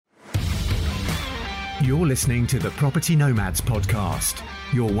You're listening to the Property Nomads podcast,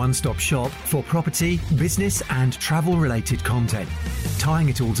 your one-stop shop for property, business and travel-related content, tying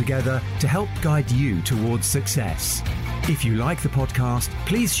it all together to help guide you towards success. If you like the podcast,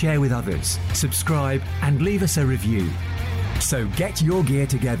 please share with others, subscribe and leave us a review. So get your gear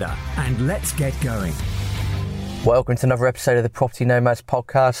together and let's get going. Welcome to another episode of the Property Nomads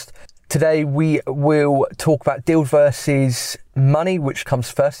podcast. Today we will talk about deals versus money, which comes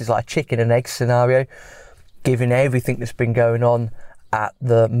first. It's like a chicken and egg scenario, given everything that's been going on at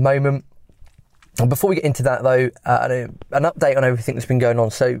the moment. And before we get into that though, an update on everything that's been going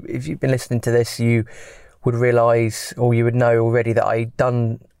on. So if you've been listening to this, you would realise, or you would know already, that I've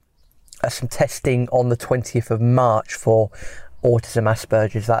done some testing on the 20th of March for autism,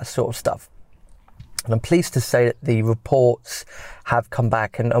 Asperger's, that sort of stuff. And I'm pleased to say that the reports have come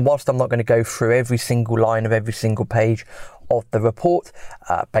back. And whilst I'm not going to go through every single line of every single page of the report,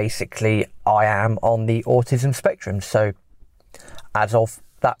 basically I am on the autism spectrum. So as of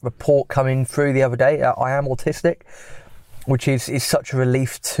that report coming through the other day, I am autistic, which is such a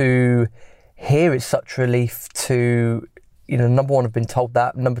relief to hear. It's such a relief to, number one, I've been told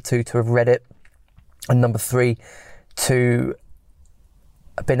that, number two, to have read it, and number three, to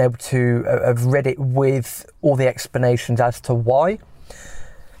been able to have read it with all the explanations as to why.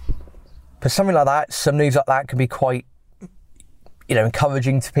 But something like that, some news like that can be quite,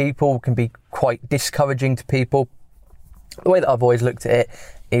 encouraging to people, can be quite discouraging to people. The way that I've always looked at it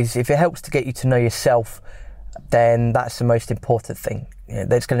is, if it helps to get you to know yourself, then that's the most important thing.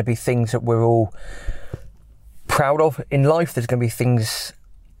 There's going to be things that we're all proud of in life. There's going to be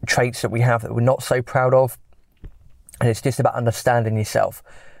traits that we have that we're not so proud of. And it's just about understanding yourself,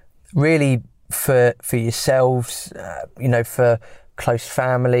 really, for yourselves, for close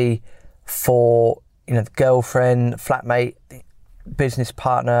family, for, the girlfriend, flatmate, business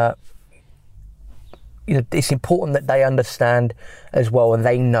partner. It's important that they understand as well, and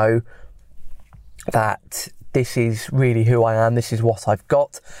they know that this is really who I am, this is what I've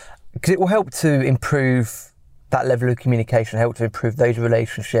got, because it will help to improve that level of communication, help to improve those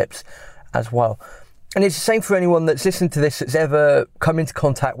relationships as well. And it's the same for anyone that's listened to this, that's ever come into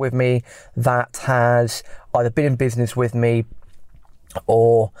contact with me, that has either been in business with me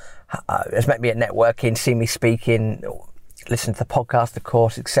or has met me at networking, seen me speaking, listened to the podcast, of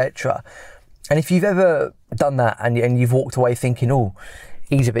course, etc. And if you've ever done that and you've walked away thinking, oh,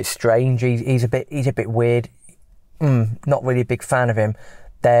 he's a bit strange, he's a bit weird, not really a big fan of him,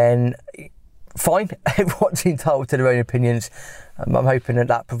 then fine, everyone's entitled to their own opinions. I'm hoping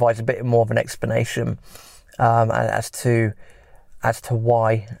that provides a bit more of an explanation as to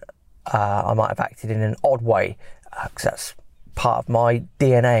why I might have acted in an odd way, because that's part of my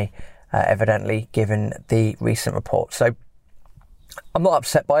DNA, evidently, given the recent report. So I'm not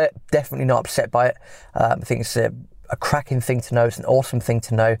upset by it, definitely not upset by it. I think it's a cracking thing to know, it's an awesome thing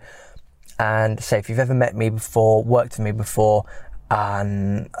to know. And so if you've ever met me before, worked with me before,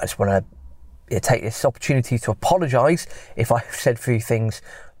 I just want to take this opportunity to apologise if I've said a few things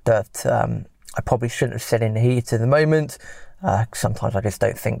that I probably shouldn't have said in the heat of the moment. Sometimes I just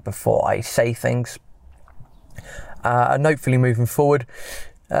don't think before I say things. And hopefully moving forward,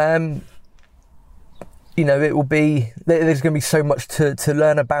 it will be, there's going to be so much to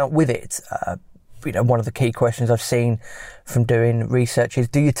learn about with it. One of the key questions I've seen from doing research is,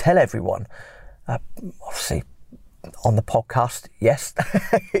 do you tell everyone? Obviously, on the podcast, yes,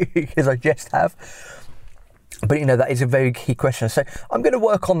 because I just have. But that is a very key question. So I'm going to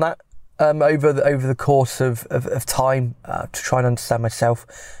work on that over the course of time to try and understand myself.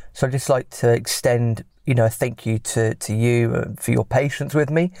 So I'd just like to extend, a thank you to you for your patience with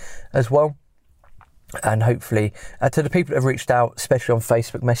me as well. And hopefully to the people that have reached out, especially on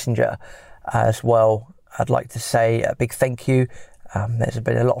Facebook Messenger as well, I'd like to say a big thank you. There's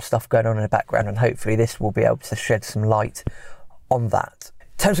been a lot of stuff going on in the background, and hopefully this will be able to shed some light on that.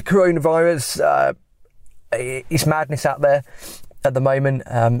 In terms of coronavirus, it's madness out there at the moment.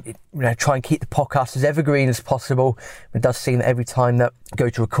 Try and keep the podcast as evergreen as possible. It does seem that every time that I go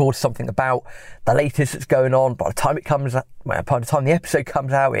to record something about the latest that's going on, by the time the episode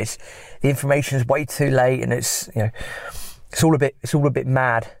comes out, the information is way too late, and it's all a bit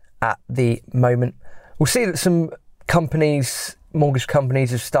mad at the moment. We'll see that some mortgage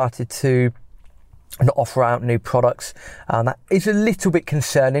companies have started to not offer out new products. That is a little bit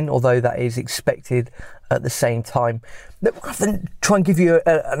concerning, although that is expected at the same time. Rather than try and give you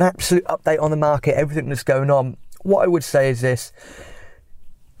an absolute update on the market, everything that's going on, what I would say is this: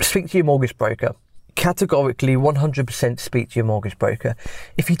 speak to your mortgage broker. Categorically, 100% speak to your mortgage broker.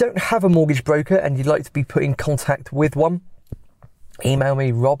 If you don't have a mortgage broker and you'd like to be put in contact with one, email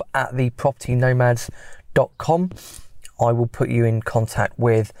me, rob@thepropertynomads.com. I will put you in contact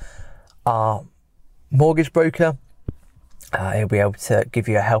with our mortgage broker. He'll be able to give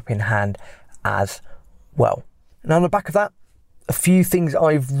you a helping hand as well. And on the back of that, a few things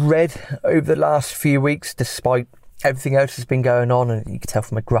I've read over the last few weeks, despite everything else that's been going on, and you can tell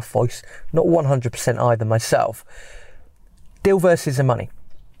from my gruff voice, not 100% either myself. Deal versus the money.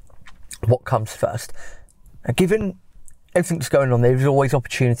 What comes first? Now, given everything that's going on, there's always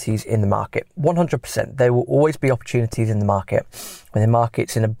opportunities in the market. 100%. There will always be opportunities in the market. When the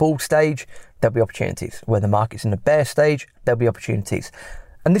market's in a bull stage, there'll be opportunities. When the market's in a bear stage, there'll be opportunities.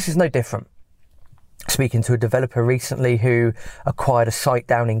 And this is no different. Speaking to a developer recently who acquired a site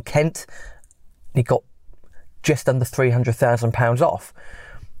down in Kent, he got just under £300,000 off.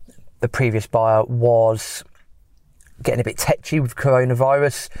 The previous buyer was getting a bit tetchy with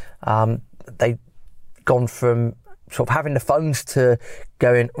coronavirus. They'd gone from sort of having the funds to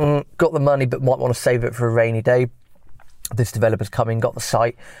going, got the money but might want to save it for a rainy day. This developer's come in, got the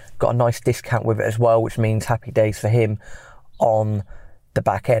site, got a nice discount with it as well, which means happy days for him on the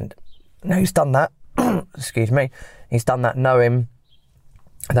back end. Now he's done that, excuse me, he's done that knowing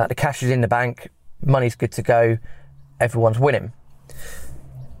that the cash is in the bank, money's good to go, everyone's winning.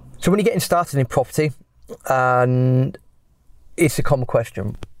 So when you're getting started in property, and it's a common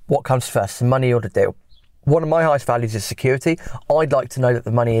question, what comes first, the money or the deal? One of my highest values is security. I'd like to know that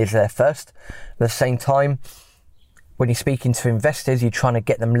the money is there first. At the same time, when you're speaking to investors, you're trying to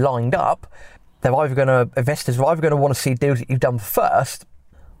get them lined up. Investors are either going to want to see deals that you've done first,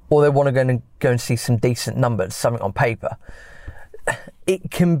 or they want to go and see some decent numbers, something on paper. It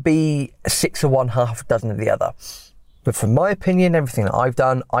can be 6 of one, half a dozen of the other. But from my opinion, everything that I've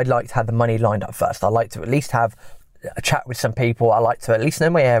done, I'd like to have the money lined up first. I'd like to at least have a chat with some people. I like to at least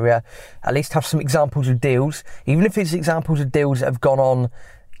know my area, at least have some examples of deals, even if it's examples of deals that have gone on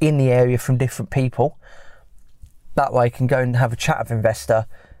in the area from different people. That way I can go and have a chat with investor,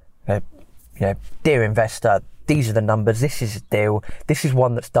 dear investor, these are the numbers, this is a deal, this is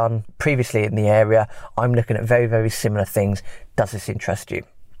one that's done previously in the area, I'm looking at very, very similar things, does this interest you?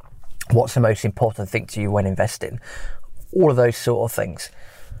 What's the most important thing to you when investing? All of those sort of things.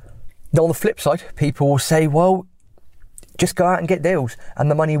 Now on the flip side, people will say, well, just go out and get deals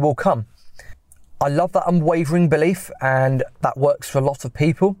and the money will come. I love that unwavering belief, and that works for a lot of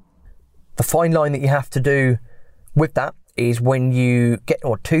people. The fine line that you have to do with that is when you get,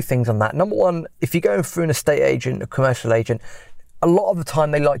 or two things on that. Number one, if you're going through an estate agent, a commercial agent, a lot of the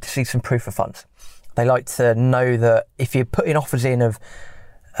time they like to see some proof of funds. They like to know that if you're putting offers in of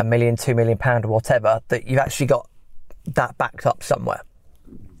 £1 million, £2 million or whatever, that you've actually got that backed up somewhere.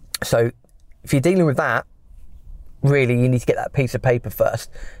 So if you're dealing with that, really you need to get that piece of paper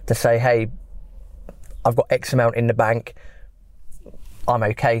first to say, hey, I've got X amount in the bank, I'm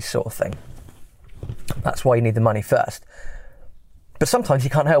okay, sort of thing. That's why you need the money first. But sometimes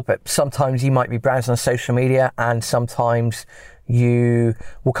you can't help it. Sometimes you might be browsing on social media and sometimes you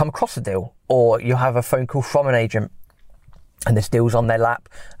will come across a deal, or you'll have a phone call from an agent and this deal's on their lap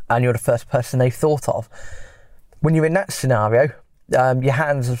and you're the first person they've thought of. When you're in that scenario, your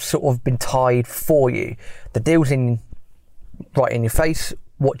hands have sort of been tied for you. The deal's right in your face.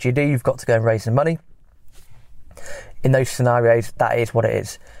 What do? You've got to go and raise the money. In those scenarios, that is what it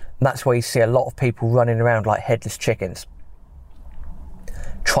is. And that's why you see a lot of people running around like headless chickens,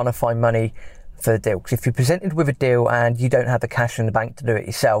 trying to find money for the deal. Because if you're presented with a deal and you don't have the cash in the bank to do it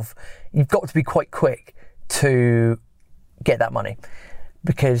yourself, you've got to be quite quick to get that money.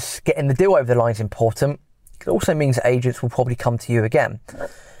 Because getting the deal over the line is important. It also means that agents will probably come to you again.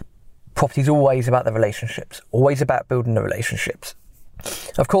 Property's always about the relationships, always about building the relationships.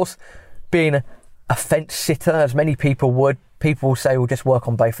 Of course, being a fence sitter, as many people would, people will say, we'll just work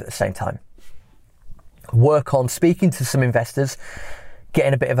on both at the same time. Work on speaking to some investors,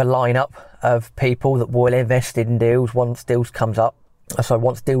 getting a bit of a lineup of people that will invest in deals once deals come up.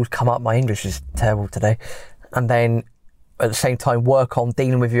 My English is terrible today. And then at the same time, work on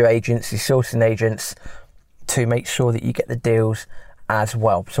dealing with your agents, your sourcing agents, to make sure that you get the deals as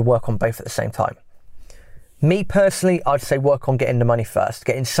well. So work on both at the same time. Me personally, I'd say work on getting the money first,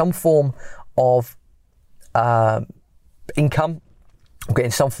 getting some form of income,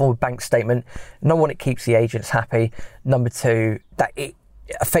 getting some form of bank statement. Number one, it keeps the agents happy. Number two, that it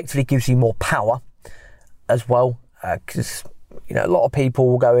effectively gives you more power as well, because a lot of people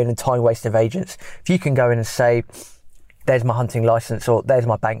will go in and time waste of agents. If you can go in and say, there's my hunting license, or there's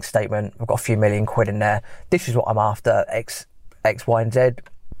my bank statement, I've got a few million quid in there, this is what I'm after, X, Y and Z,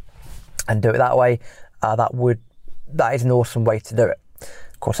 and do it that way, that is an awesome way to do it.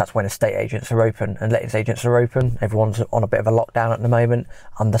 course, that's when estate agents are open and lettings agents are open. Everyone's on a bit of a lockdown at the moment,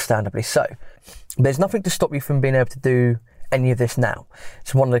 understandably so. There's nothing to stop you from being able to do any of this now.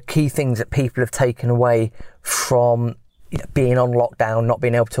 It's one of the key things that people have taken away from being on lockdown, not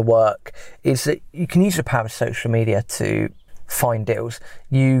being able to work, is that you can use the power of social media to find deals.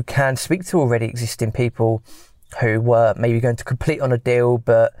 You can speak to already existing people who were maybe going to complete on a deal,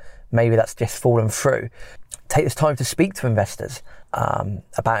 but maybe that's just fallen through. Take this time to speak to investors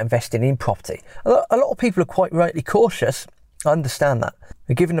about investing in property. A lot of people are quite rightly cautious. I understand that.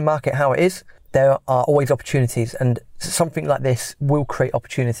 But given the market how it is, there are always opportunities, and something like this will create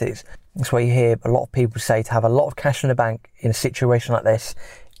opportunities. That's why you hear a lot of people say to have a lot of cash in the bank in a situation like this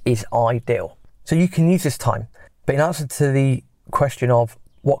is ideal. So you can use this time. But in answer to the question of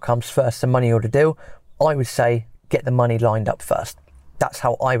what comes first, the money or the deal, I would say get the money lined up first. That's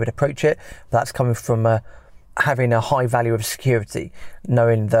how I would approach it. That's coming from having a high value of security,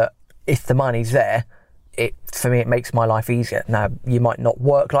 knowing that if the money's there, for me, it makes my life easier. Now, you might not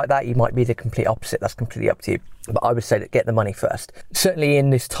work like that. You might be the complete opposite. That's completely up to you. But I would say that get the money first. Certainly in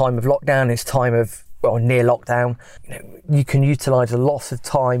this time of lockdown, this time of, near lockdown, you can utilise a lot of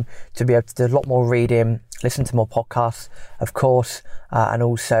time to be able to do a lot more reading, listen to more podcasts, of course, and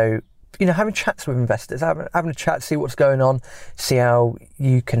also, having chats with investors, having a chat, see what's going on, see how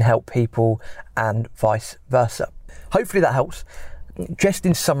you can help people and vice versa. Hopefully that helps. Just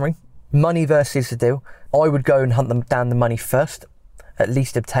in summary, money versus the deal. I would go and hunt them down the money first, at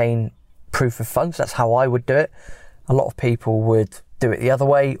least obtain proof of funds. That's how I would do it. A lot of people would do it the other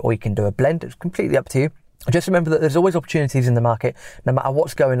way, or you can do a blend. It's completely up to you. Just remember that there's always opportunities in the market, no matter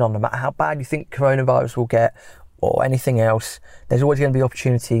what's going on, no matter how bad you think coronavirus will get or anything else, there's always going to be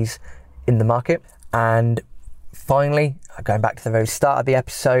opportunities in the market. And finally, going back to the very start of the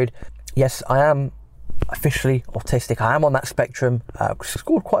episode, yes, I am officially autistic. I am on that spectrum,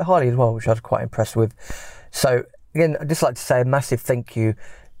 scored quite highly as well, which I was quite impressed with. So again, I'd just like to say a massive thank you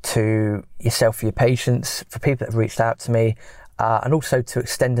to yourself for your patience, for people that have reached out to me, and also to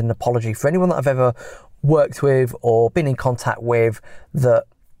extend an apology for anyone that I've ever worked with or been in contact with that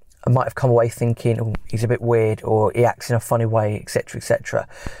I might have come away thinking, oh, he's a bit weird, or he acts in a funny way, etc., etc.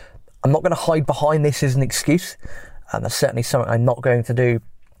 I'm not going to hide behind this as an excuse, and that's certainly something I'm not going to do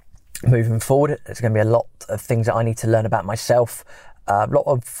moving forward. There's going to be a lot of things that I need to learn about myself, a lot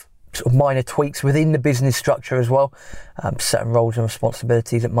of sort of minor tweaks within the business structure as well, certain roles and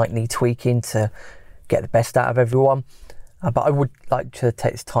responsibilities that might need tweaking to get the best out of everyone. But I would like to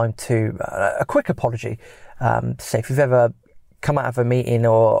take this time to a quick apology, to say if you've ever come out of a meeting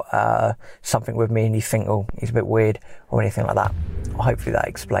or something with me and you think, oh, he's a bit weird or anything like that, hopefully that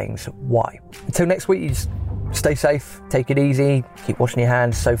explains why. Until next week, you just stay safe, take it easy, keep washing your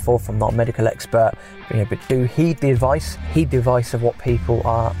hands, so forth. I'm not a medical expert, but do heed the advice of what people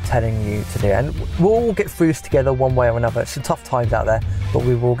are telling you to do. And we'll all get through this together one way or another. It's some tough times out there, but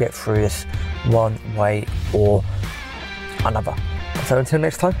we will get through this one way or another. So until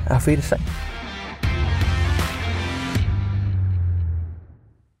next time, auf Wiedersehen.